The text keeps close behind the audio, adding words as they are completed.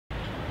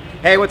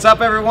Hey, what's up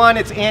everyone?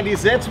 It's Andy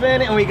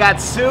Zimmerman and we got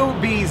Sue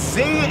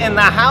BZ in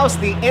the house,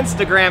 the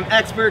Instagram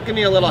expert. Give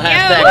me a little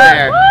hashtag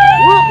there.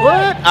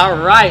 What? All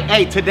right.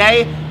 Hey,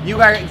 today you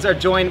guys are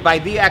joined by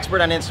the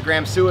expert on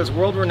Instagram. Sue is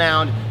world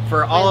renowned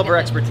for all of her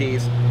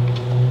expertise.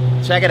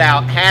 Check it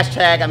out.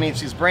 Hashtag, I mean,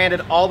 she's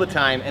branded all the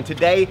time. And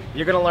today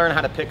you're going to learn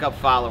how to pick up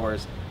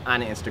followers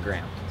on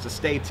Instagram. So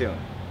stay tuned.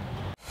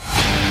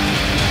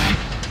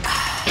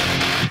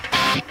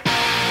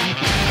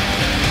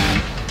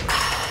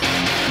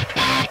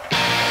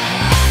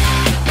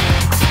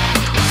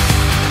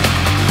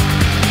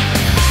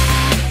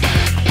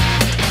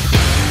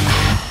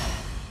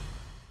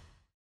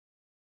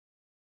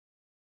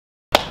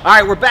 All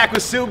right, we're back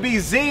with Sue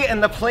BZ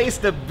and the place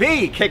to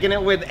be, kicking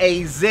it with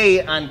a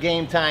Z on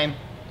Game Time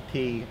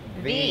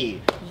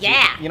TV.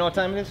 Yeah. You know what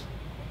time it is?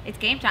 It's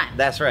game time.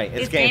 That's right,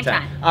 it's game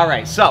time. All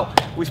right, so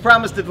we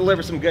promised to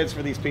deliver some goods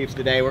for these peeps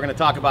today. We're going to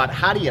talk about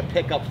how do you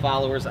pick up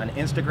followers on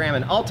Instagram,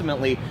 and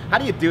ultimately, how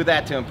do you do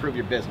that to improve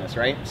your business,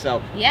 right?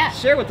 So yeah,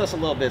 share with us a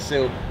little bit,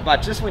 Sue,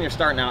 about just when you're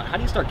starting out, how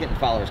do you start getting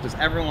followers? Because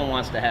everyone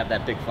wants to have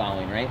that big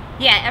following, right?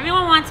 Yeah,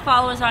 everyone wants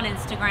followers on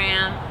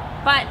Instagram.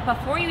 But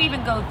before you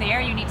even go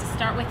there, you need to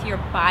start with your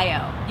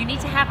bio. You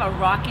need to have a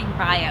rocking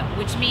bio,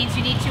 which means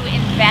you need to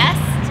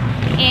invest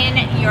in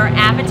your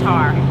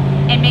avatar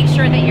and make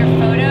sure that your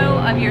photo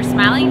of your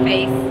smiling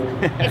face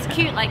is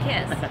cute like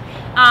his.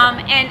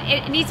 And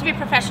it needs to be a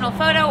professional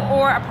photo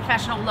or a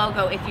professional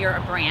logo if you're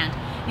a brand.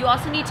 You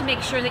also need to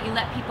make sure that you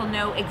let people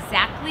know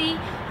exactly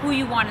who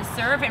you want to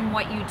serve and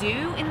what you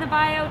do in the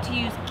bio to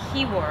use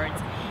keywords.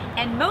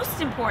 And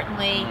most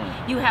importantly,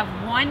 you have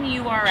one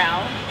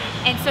URL,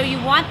 and so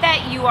you want that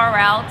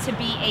URL to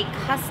be a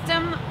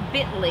custom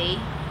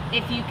bit.ly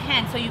if you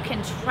can, so you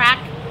can track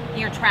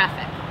your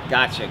traffic.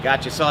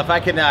 Gotcha. So if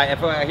I can,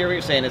 if I hear what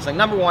you're saying, it's like,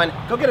 number one,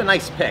 go get a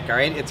nice pic, all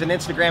right? It's an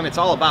Instagram, it's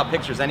all about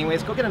pictures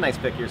anyways. Go get a nice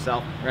pic of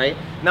yourself, right?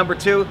 Number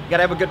two, you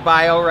gotta have a good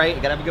bio, right?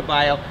 You gotta have a good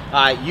bio.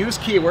 Use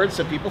keywords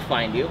so people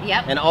find you.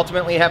 Yep. And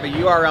ultimately have a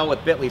URL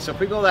with bit.ly. So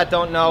people that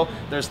don't know,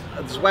 there's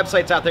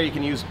websites out there you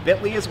can use.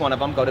 bit.ly is one of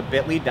them. Go to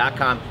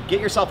bit.ly.com.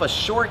 Get yourself a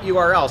short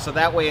URL so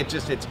that way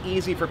it's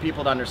easy for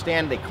people to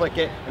understand. They click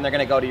it and they're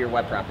gonna go to your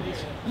web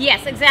properties.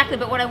 Yes, exactly.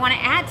 But what I wanna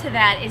add to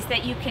that is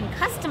that you can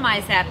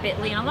customize that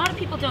bit.ly, and a lot of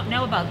people don't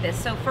know about this.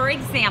 So for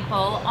example,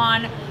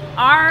 on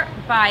our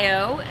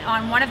bio,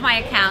 on one of my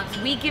accounts,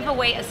 we give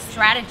away a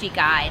strategy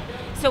guide.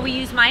 So we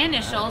use my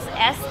initials,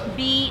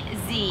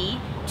 SBZ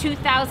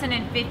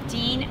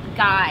 2015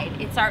 guide.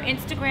 It's our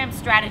Instagram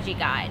strategy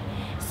guide.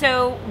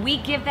 So we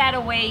give that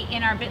away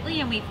in our bit.ly,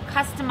 and we've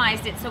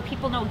customized it so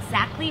people know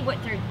exactly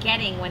what they're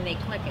getting when they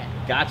click it.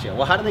 Gotcha.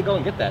 Well, how do they go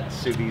and get that,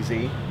 Sue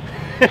BZ?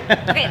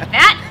 Okay,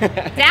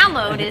 that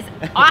download is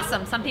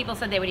awesome. Some people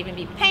said they would even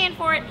be paying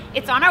for it.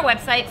 It's on our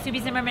website,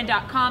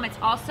 SueBZimmerman.com. It's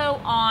also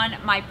on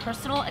my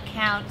personal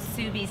account,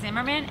 Sue B.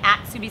 Zimmerman,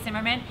 at Sue B.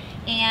 Zimmerman,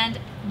 and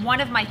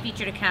one of my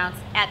featured accounts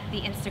at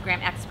the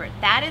Instagram Expert.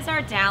 That is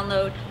our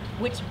download,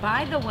 which,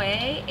 by the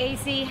way,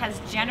 AZ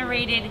has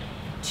generated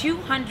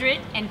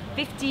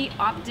 250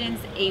 opt-ins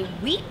a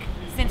week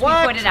since we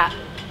put it up.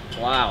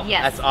 Wow,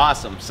 yes. That's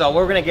awesome. So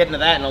we're going to get into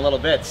that in a little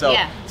bit. So,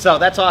 so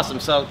that's awesome.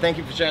 So thank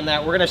you for sharing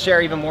that. We're going to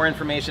share even more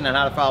information on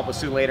how to follow up with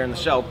Sue later in the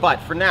show. But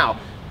for now,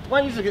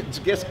 why don't you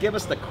just give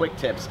us the quick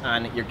tips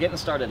on you're getting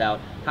started out.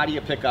 How do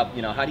you pick up,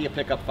 how do you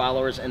pick up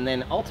followers, and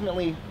then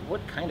ultimately,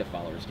 what kind of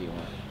followers do you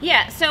want?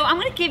 Yeah, so I'm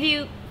going to give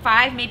you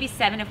 5, maybe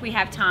 7 if we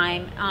have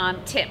time,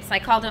 tips. I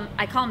call them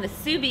the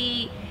Sue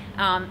B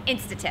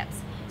Insta tips.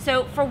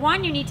 So for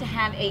one, you need to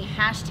have a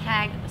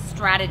hashtag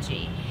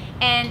strategy.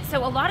 And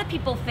so a lot of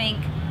people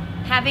think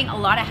having a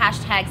lot of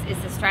hashtags is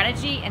the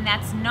strategy, and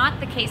that's not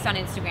the case on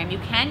Instagram. You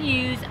can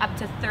use up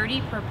to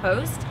 30 per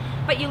post,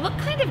 but you look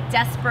kind of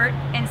desperate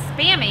and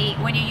spammy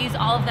when you use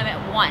all of them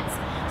at once.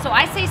 So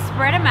I say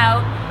spread them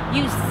out,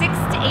 use 6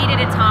 to 8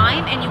 at a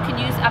time, and you can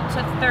use up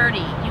to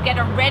 30. You get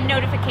a red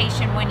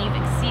notification when you've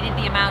exceeded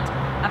the amount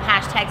of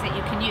hashtags that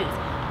you can use.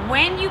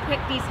 When you pick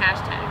these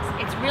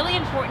hashtags, it's really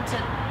important to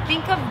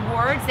think of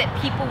words that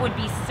people would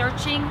be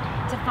searching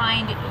to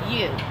find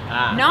you.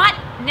 Not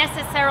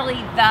necessarily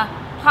the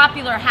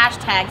popular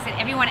hashtags that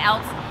everyone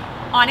else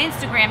on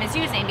Instagram is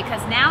using,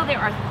 because now there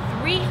are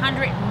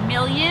 300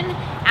 million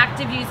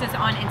active users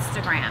on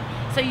Instagram.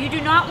 So you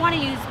do not want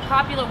to use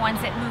popular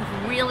ones that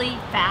move really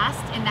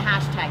fast in the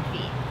hashtag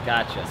feed.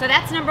 Gotcha. So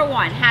that's number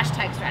one,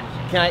 hashtag strategy.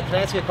 Can I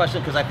ask you a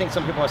question? Because I think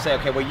some people will say,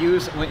 okay, well,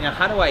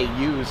 how do I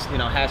use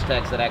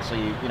hashtags that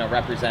actually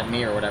represent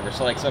me or whatever?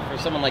 So so for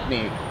someone like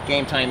me,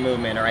 Game Time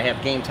Movement, or I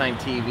have Game Time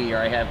TV, or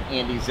I have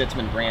Andy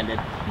Zimmerman branded.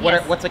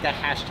 What's like a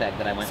hashtag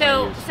that I might want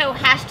to use? So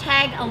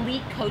hashtag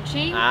elite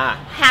coaching,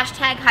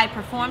 hashtag high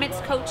performance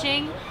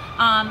coaching,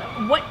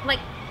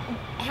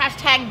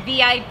 hashtag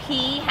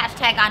VIP,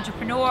 hashtag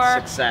entrepreneur.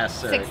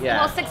 Success.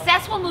 Well,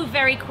 success will move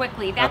very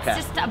quickly. That's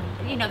just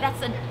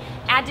that's an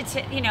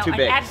adjective, an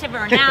adjective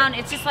or a noun.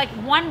 It's just like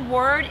one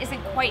word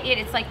isn't quite it.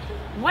 It's like,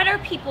 what are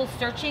people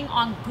searching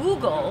on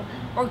Google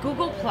or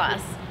Google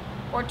Plus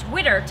or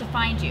Twitter to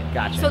find you.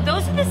 Gotcha. So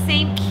those are the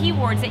same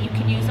keywords that you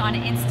can use on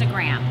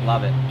Instagram.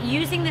 Love it.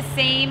 Using the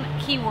same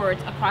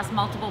keywords across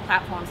multiple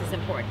platforms is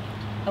important.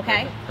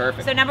 Okay?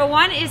 Perfect. So number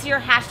 1 is your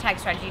hashtag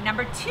strategy.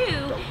 Number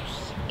 2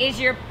 is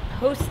your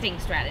posting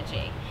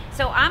strategy.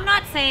 So I'm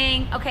not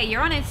saying, okay,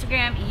 you're on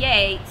Instagram,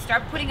 yay,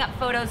 start putting up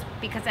photos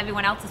because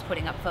everyone else is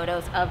putting up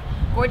photos of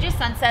gorgeous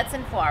sunsets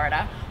in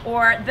Florida,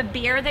 or the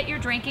beer that you're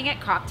drinking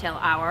at cocktail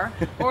hour,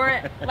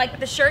 or like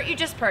the shirt you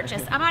just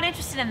purchased. I'm not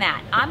interested in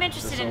that. I'm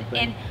interested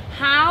in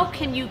how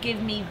can you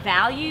give me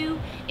value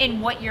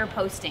in what you're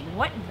posting?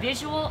 What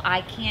visual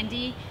eye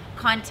candy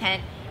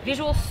content,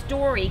 visual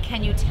story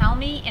can you tell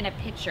me in a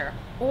picture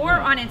or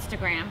on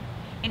Instagram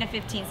in a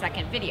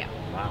 15-second video?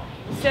 Wow.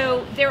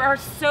 So there are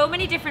so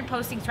many different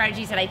posting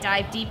strategies that I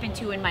dive deep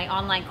into in my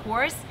online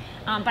course,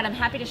 but I'm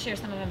happy to share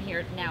some of them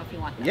here now if you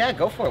want them. Yeah,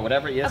 go for it,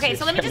 whatever it is. Okay,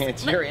 so let me I mean,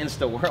 it's your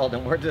Insta world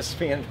and we're just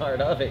being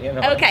part of it, you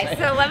know. Okay,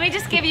 so let me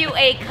just give you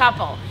a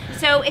couple.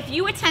 So if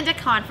you attend a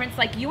conference,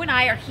 like you and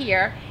I are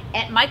here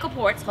at Michael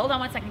Port's, hold on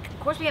one second, of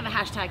course we have a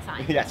hashtag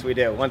sign. Yes, we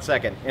do, 1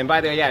 second. And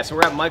by the way, yeah, so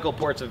we're at Michael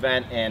Port's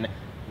event and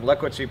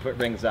look what she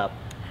brings up.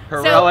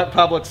 Heroic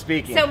public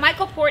speaking. So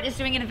Michael Port is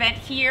doing an event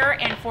here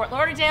in Fort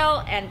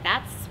Lauderdale, and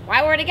that's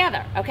why we're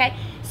together, okay?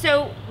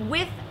 So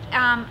with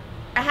a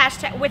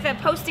hashtag, with a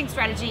posting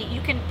strategy, you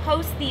can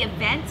post the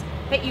event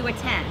that you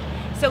attend.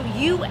 So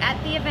you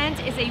at the event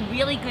is a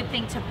really good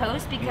thing to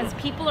post because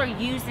people are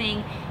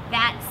using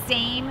that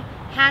same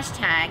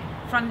hashtag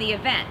from the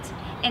event.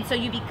 And so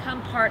you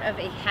become part of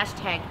a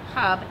hashtag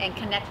hub and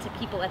connect to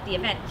people at the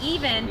event.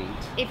 Even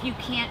if you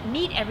can't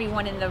meet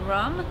everyone in the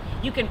room,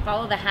 you can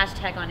follow the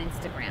hashtag on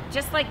Instagram,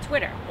 just like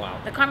Twitter.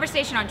 Wow. The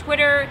conversation on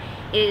Twitter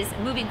is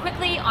moving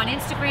quickly. On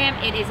Instagram,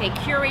 it is a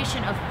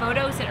curation of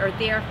photos that are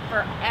there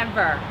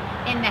forever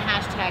in the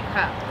hashtag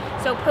hub.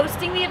 So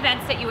posting the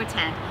events that you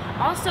attend,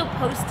 also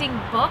posting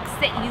books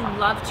that you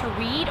love to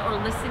read or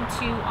listen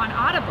to on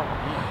Audible.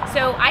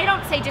 So I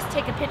don't say just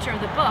take a picture of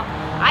the book.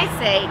 I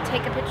say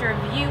take a picture of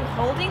you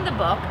holding the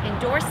book,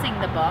 endorsing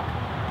the book,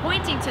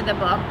 pointing to the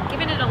book,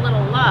 giving it a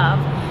little love,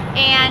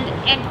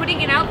 and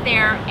putting it out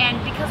there.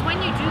 And because when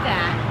you do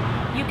that,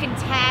 you can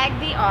tag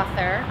the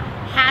author,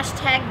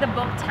 hashtag the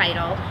book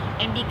title,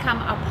 and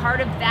become a part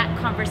of that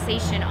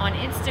conversation on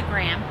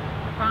Instagram.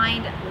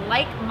 Find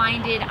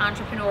like-minded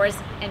entrepreneurs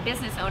and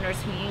business owners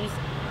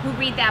who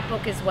read that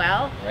book as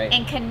well,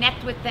 and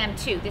connect with them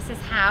too. This is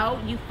how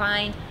you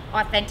find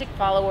authentic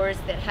followers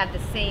that have the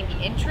same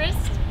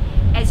interest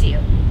as you.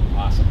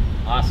 Awesome,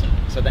 awesome.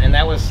 So, and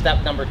that was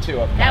step number 2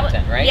 of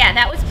content, right? Yeah,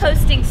 that was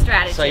posting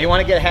strategy. So you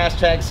want to get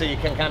hashtags so you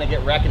can kind of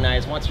get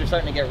recognized. Once you're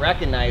starting to get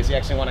recognized, you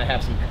actually want to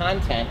have some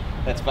content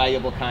that's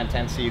valuable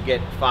content so you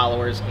get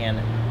followers and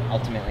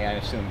ultimately, I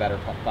assume, better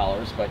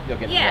followers, but you'll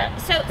get to that.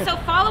 So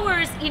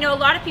followers, you know, a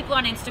lot of people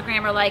on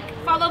Instagram are like,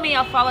 follow me,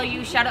 I'll follow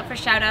you, shout out for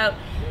shout out.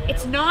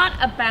 It's not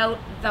about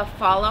the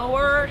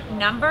follower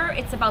number,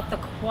 it's about the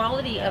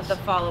quality of the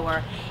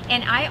follower.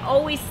 And I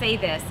always say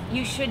this,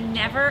 you should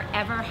never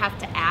ever have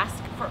to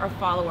ask for a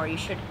follower. You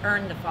should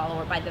earn the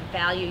follower by the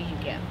value you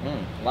give.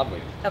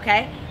 Lovely.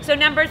 Okay, so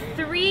number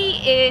 3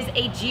 is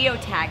a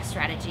geotag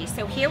strategy.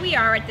 So here we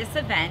are at this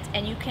event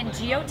and you can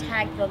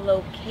geotag the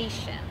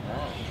location.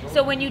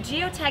 So when you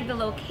geotag the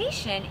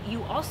location,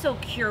 you also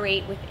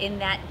curate within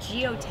that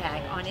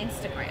geotag on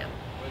Instagram.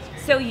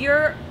 So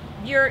your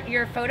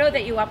photo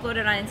that you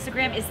uploaded on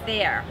Instagram is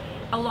there,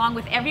 along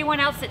with everyone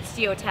else that's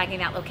geotagging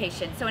that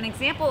location. So an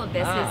example of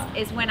this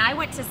is when I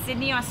went to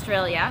Sydney,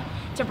 Australia,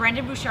 to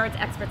Brendan Bouchard's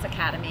Experts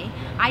Academy,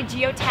 I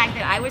geotagged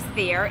that I was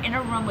there in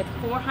a room with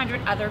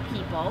 400 other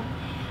people,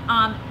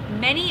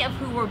 many of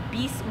who were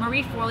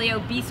Marie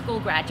Forleo B School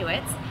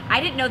graduates. I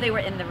didn't know they were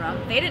in the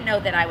room. They didn't know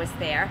that I was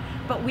there,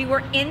 but we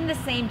were in the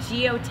same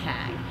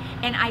geotag.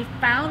 And I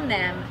found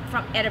them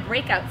at a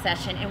breakout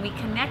session and we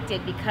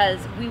connected because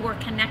we were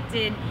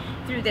connected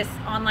through this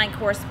online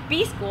course,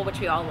 B School, which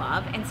we all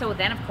love. And so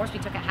then, of course, we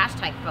took a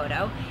hashtag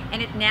photo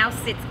and it now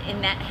sits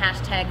in that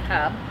hashtag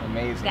hub.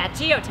 Amazing. That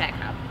geotag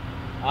hub.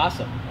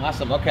 Awesome,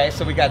 awesome. Okay,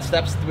 so we got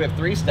steps. We have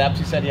 3 steps.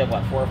 You said you have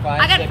what, 4 or 5?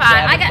 I got 6, 5.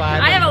 7,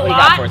 I have a what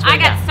lot. I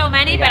got so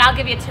many, but I'll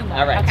give you 2 more.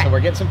 All right, so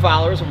we're getting some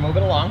followers. We're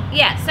moving along.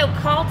 Yeah, so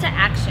call to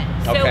action.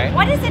 So Okay.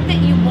 what is it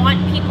that you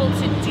want people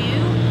to do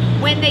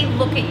when they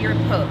look at your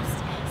post?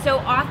 So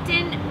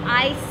often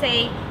I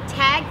say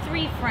tag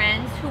 3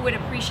 friends who would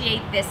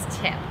appreciate this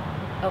tip.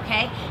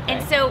 Okay?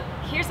 And so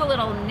here's a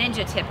little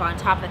ninja tip on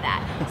top of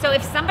that. So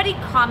if somebody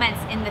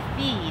comments in the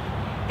feed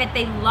that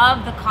they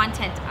love the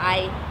content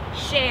I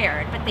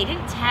shared, but they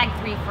didn't tag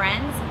 3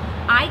 friends,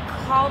 I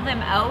call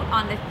them out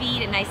on the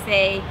feed and I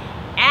say,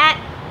 at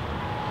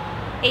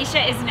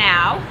Aisha is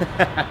now.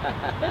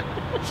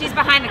 She's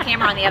behind the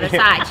camera on the other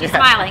side. She's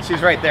smiling.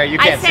 She's right there. You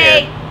can't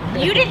see her.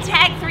 You didn't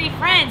tag 3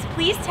 friends.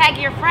 Please tag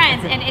your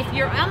friends. And if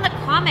you're on the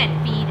comment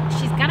feed,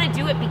 she's gonna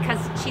do it because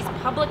she's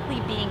publicly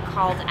being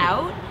called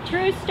out.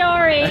 True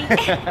story.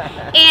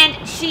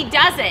 And she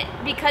does it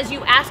because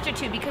you asked her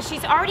to, because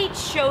she's already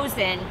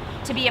chosen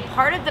to be a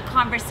part of the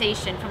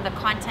conversation from the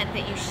content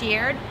that you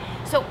shared.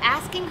 So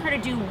asking her to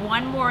do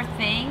one more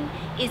thing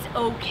is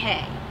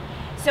okay.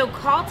 So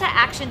call to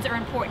actions are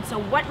important. So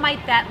what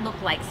might that look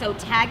like? So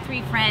tag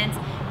 3 friends,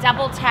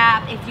 double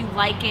tap if you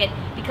like it,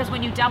 because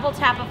when you double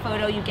tap a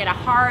photo, you get a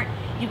heart,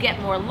 you get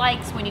more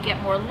likes. When you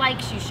get more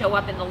likes, you show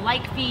up in the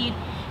like feed.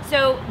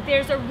 So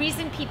there's a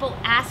reason people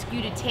ask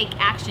you to take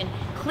action.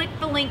 Click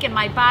the link in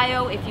my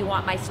bio if you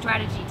want my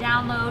strategy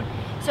download.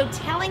 So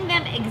telling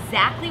them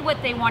exactly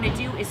what they want to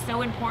do is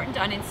so important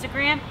on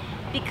Instagram,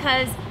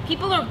 because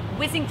people are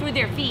whizzing through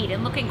their feed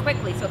and looking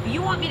quickly. So if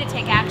you want me to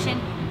take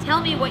action, tell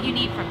me what you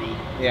need from me.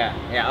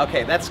 Yeah,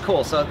 okay, that's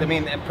cool. So, I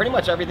mean, pretty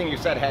much everything you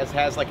said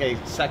has like a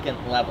second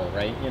level,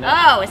 right? You know?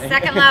 Oh, a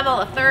second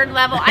level, a third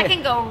level. I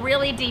can go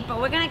really deep,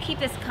 but we're gonna keep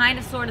this kind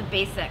of sort of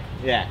basic.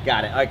 Yeah,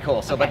 got it. All right,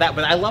 cool. So, Okay.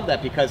 but I love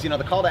that, because, you know,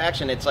 the call to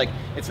action, it's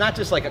not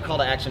just like a call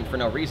to action for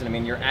no reason. I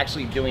mean, you're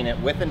actually doing it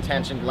with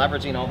intention,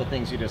 leveraging all the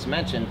things you just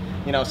mentioned,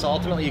 you know, so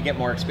ultimately you get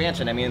more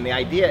expansion. I mean, the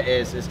idea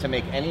is to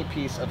make any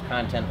piece of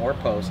content or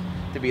post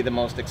to be the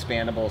most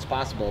expandable as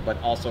possible, but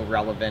also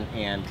relevant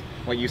and,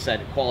 what you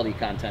said, quality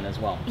content as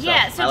well.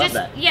 Yeah, so I love just,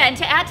 that. yeah, and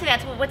to add to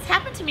that, so what's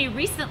happened to me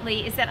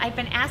recently is that I've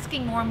been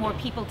asking more and more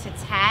people to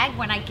tag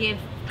when I give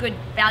good,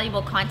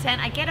 valuable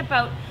content. I get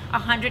about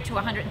 100 to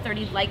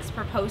 130 likes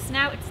per post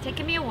now. It's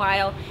taken me a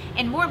while,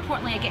 and more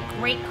importantly, I get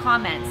great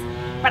comments.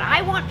 But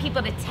I want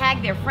people to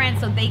tag their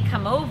friends so they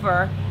come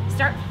over,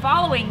 start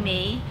following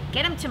me,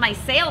 get them to my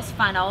sales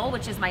funnel,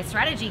 which is my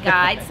strategy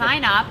guide,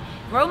 sign up,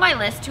 grow my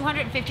list,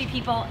 250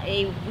 people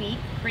a week,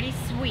 pretty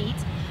sweet,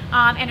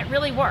 and it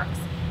really works.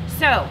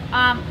 So,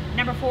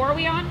 number 4 are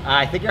we on?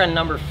 I think you're on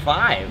number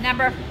 5.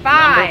 Number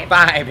 5. Number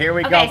 5, here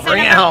we Okay, go. so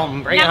Bring it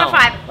home, bring it home. Number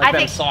 5, Like I them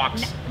think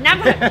socks.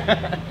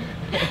 Number.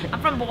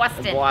 I'm from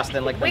Boston.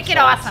 Boston, like them Wicked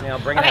socks, awesome. you know,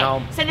 bring okay, it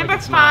home. So number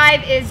Wicked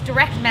smart. 5 is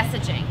direct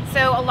messaging.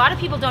 So a lot of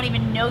people don't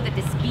even know that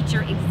this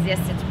feature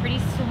exists. It's pretty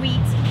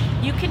sweet.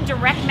 You can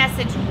direct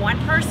message one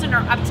person or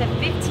up to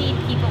 15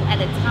 people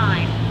at a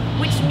time,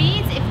 which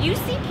means if you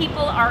see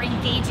people are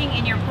engaging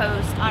in your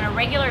post on a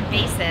regular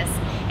basis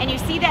and you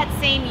see that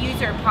same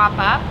user pop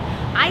up,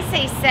 I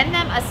say send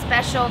them a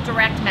special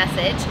direct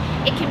message.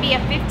 It can be a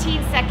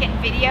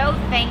 15-second video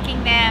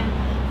thanking them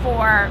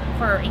for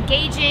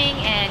engaging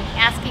and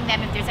asking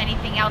them if there's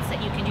anything else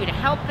that you can do to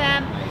help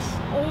them.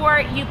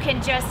 Or you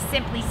can just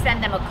simply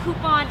send them a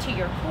coupon to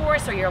your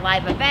course or your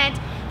live event.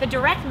 The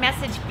direct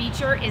message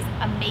feature is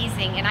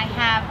amazing, and I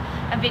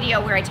have a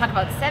video where I talk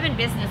about 7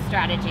 business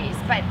strategies,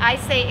 but I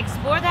say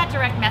explore that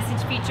direct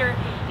message feature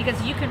because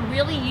you can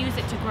really use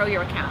it to grow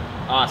your account.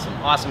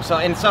 Awesome.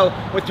 So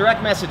with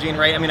direct messaging,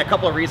 right, I mean, a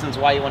couple of reasons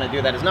why you want to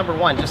do that is, number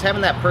 1, just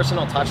having that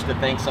personal touch to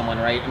thank someone,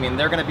 right? I mean,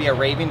 they're going to be a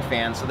raving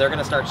fan, so they're going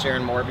to start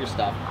sharing more of your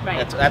stuff.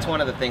 Right. That's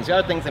one of the things. The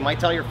other things, they might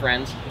tell your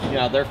friends, you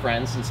know, their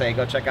friends, and say,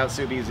 go check out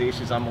Sue BZ,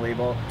 she's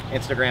unbelievable,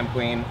 Instagram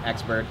queen,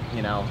 expert,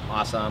 you know,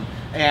 awesome,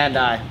 and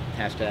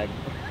hashtag.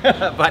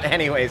 But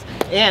anyways,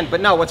 but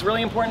no, what's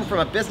really important from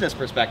a business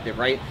perspective,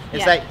 right,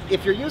 is that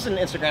if you're using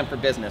Instagram for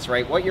business,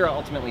 right, what you're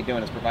ultimately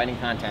doing is providing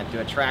content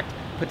to attract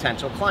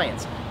potential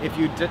clients. If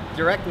you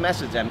direct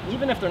message them,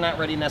 even if they're not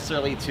ready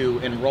necessarily to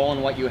enroll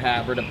in what you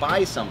have or to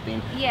buy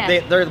something,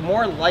 they're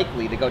more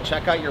likely to go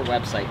check out your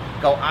website,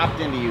 go opt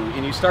into you,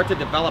 and you start to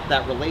develop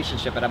that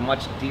relationship at a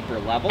much deeper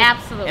level.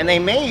 Absolutely. And they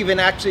may even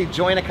actually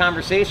join a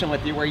conversation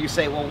with you where you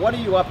say, well, what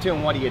are you up to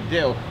and what do you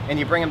do? And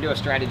you bring them to a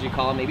strategy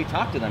call and maybe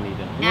talk to them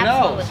even. Who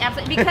knows?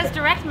 Absolutely. Because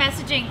direct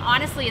messaging,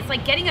 honestly, it's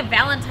like getting a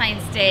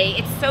Valentine's Day.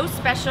 It's so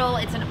special.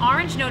 It's an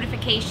orange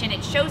notification.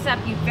 It shows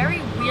up. You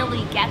very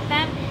rarely get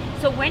them.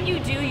 So when you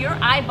do, your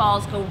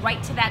eyeballs go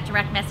right to that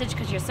direct message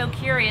because you're so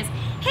curious.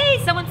 Hey,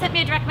 someone sent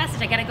me a direct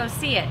message. I got to go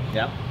see it.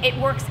 Yep. It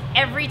works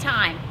every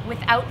time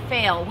without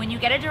fail. When you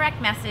get a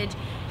direct message,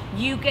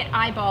 you get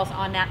eyeballs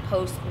on that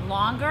post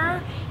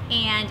longer,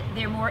 and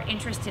they're more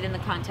interested in the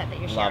content that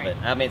you're sharing. Love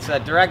it. I mean, it's a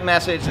direct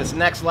message, this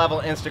next level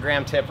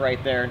Instagram tip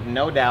right there,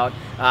 no doubt.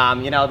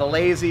 You know, the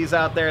lazies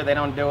out there, they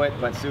don't do it,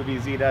 but Sue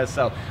BZ does.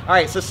 So, all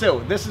right, so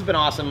Sue, this has been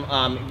awesome.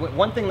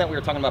 One thing that we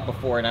were talking about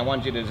before, and I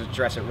wanted you to just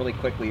address it really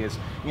quickly, is,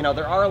 you know,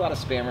 there are a lot of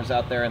spammers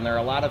out there, and there are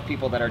a lot of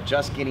people that are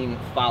just getting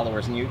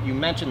followers, and you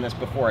mentioned this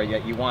before,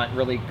 yet you want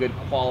really good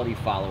quality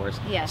followers.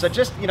 Yes. So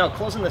just, you know,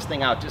 closing this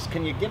thing out, just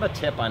can you give a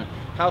tip on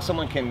how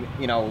someone can,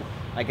 you know,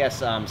 I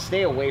guess,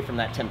 stay away from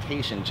that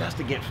temptation just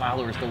to get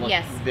followers to look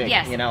big,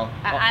 you know?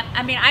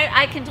 I mean,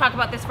 I can talk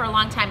about this for a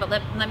long time, but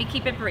let me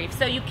keep it brief.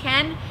 So you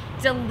can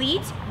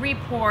delete,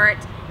 report,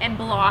 and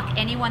block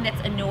anyone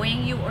that's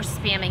annoying you or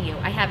spamming you.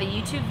 I have a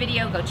YouTube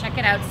video, go check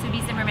it out,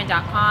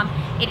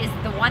 SueBZimmerman.com. It is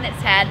the one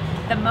that's had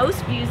the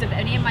most views of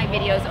any of my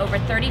videos, over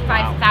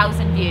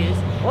 35,000 views.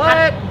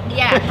 What?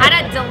 How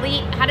to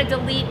delete,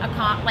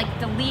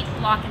 delete,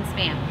 block, and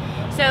spam.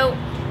 So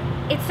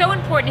it's so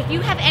important. If you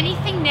have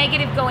anything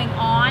negative going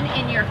on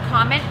in your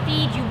comment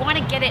feed, you want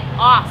to get it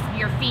off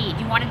your feed.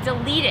 You want to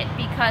delete it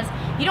because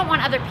you don't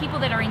want other people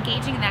that are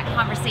engaging in that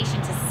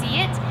conversation to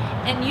see it,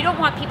 and you don't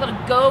want people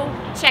to go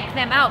check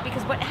them out,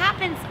 because what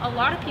happens, a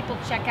lot of people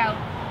check out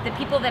the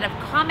people that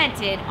have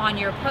commented on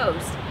your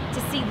post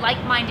to see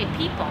like-minded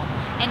people,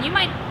 and you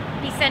might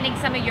be sending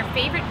some of your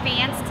favorite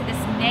fans to this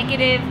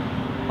negative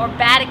or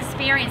bad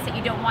experience that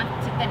you don't want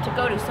them to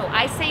go to. So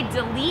I say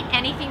delete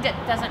anything that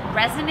doesn't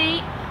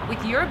resonate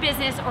with your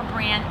business or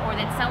brand, or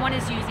that someone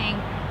is using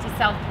to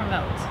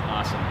self-promote.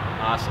 Awesome,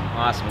 awesome,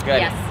 awesome,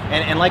 good. Yes.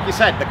 And like you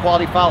said, the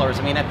quality followers.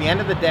 I mean, at the end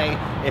of the day,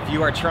 if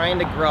you are trying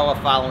to grow a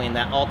following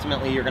that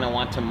ultimately you're going to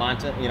want to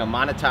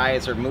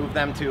monetize or move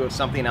them to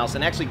something else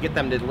and actually get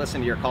them to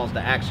listen to your calls to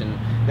action,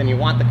 then you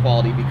want the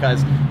quality,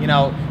 because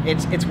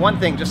it's one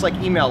thing, just like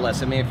email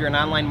lists. I mean, if you're an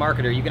online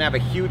marketer, you can have a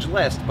huge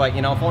list, but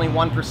if only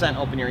 1%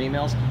 open your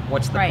emails,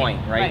 what's the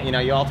point, right?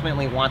 You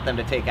ultimately want them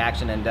to take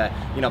action and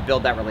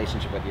build that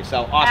relationship with you.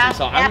 So awesome.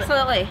 So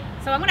absolutely.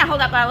 So I'm going to hold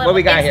up our little what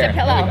we got here?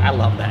 pillow. I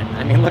love that.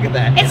 I mean, look at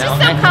that. It's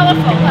just so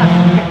colorful.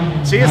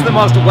 Look. She is the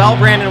most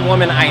well-branded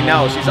woman I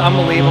know. She's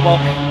unbelievable.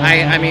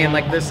 I mean,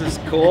 like, this is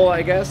cool,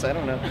 I guess. I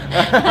don't know.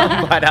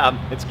 But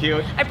it's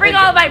cute. I bring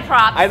all my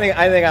props. I think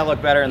I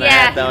look better in the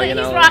hat, though. He's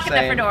rocking the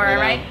fedora,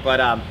 right? But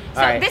all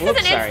right. This is an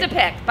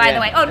Instapic, by the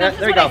way. Oh, no,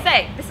 this is what I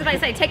say. This is what I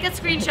say. Take a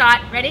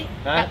screenshot. Ready?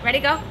 Ready,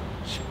 go.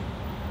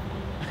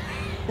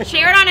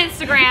 Share it on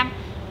Instagram.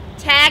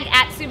 Tag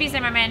at Subi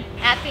Zimmerman,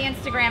 at the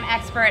Instagram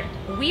expert.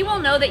 We will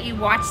know that you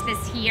watched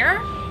this here,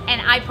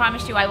 and I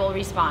promise you I will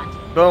respond.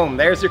 Boom,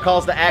 there's your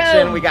calls to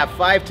action. Boom. We got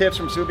 5 tips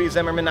from Subi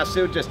Zimmerman. Now,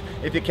 Sue, just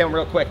if you can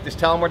real quick, just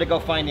tell them where to go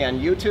find you on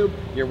YouTube,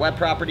 your web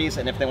properties,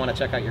 and if they want to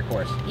check out your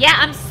course. Yeah,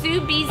 I'm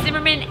Subi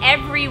Zimmerman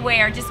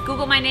everywhere. Just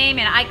Google my name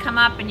and I come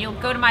up, and you'll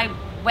go to my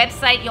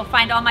website, you'll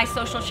find all my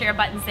social share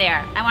buttons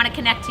there. I want to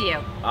connect to you.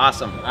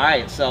 Awesome. All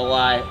right, so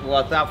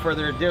well, without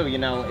further ado,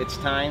 it's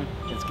time.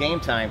 It's game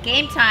time.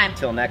 Game time.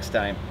 Till next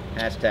time.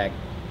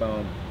 #.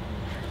 Boom.